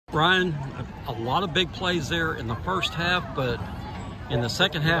Ryan, a lot of big plays there in the first half, but in the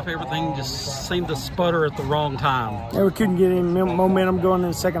second half, everything just seemed to sputter at the wrong time. Yeah, we couldn't get any momentum going in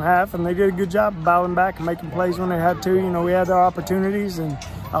the second half, and they did a good job of battling back and making plays when they had to. You know, we had our opportunities, and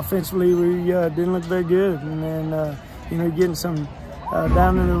offensively we didn't look very good. And then, you know, getting some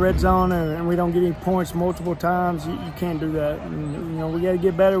down in the red zone and we don't get any points multiple times, you can't do that. And, you know, we got to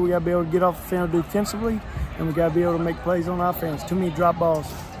get better. We got to be able to get off the field defensively, and we got to be able to make plays on offense. Too many drop balls.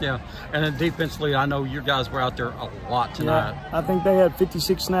 Yeah, and then defensively, I know your guys were out there a lot tonight. Yeah, I think they had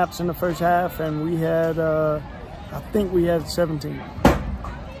 56 snaps in the first half, and we had, I think we had 17.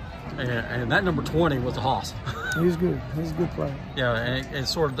 And that number 20 was a hoss. He was good. He was a good player. Yeah, and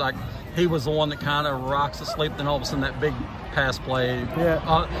it's sort of like he was the one that kind of rocks us asleep. Then all of a sudden, that big pass play. Yeah.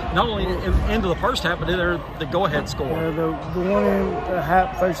 Not only into the first half, but then the go-ahead score. Yeah, the one in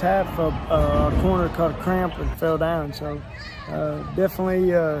the first half, our corner caught a cramp and fell down. So definitely,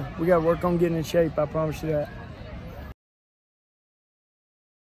 we got to work on getting in shape. I promise you that.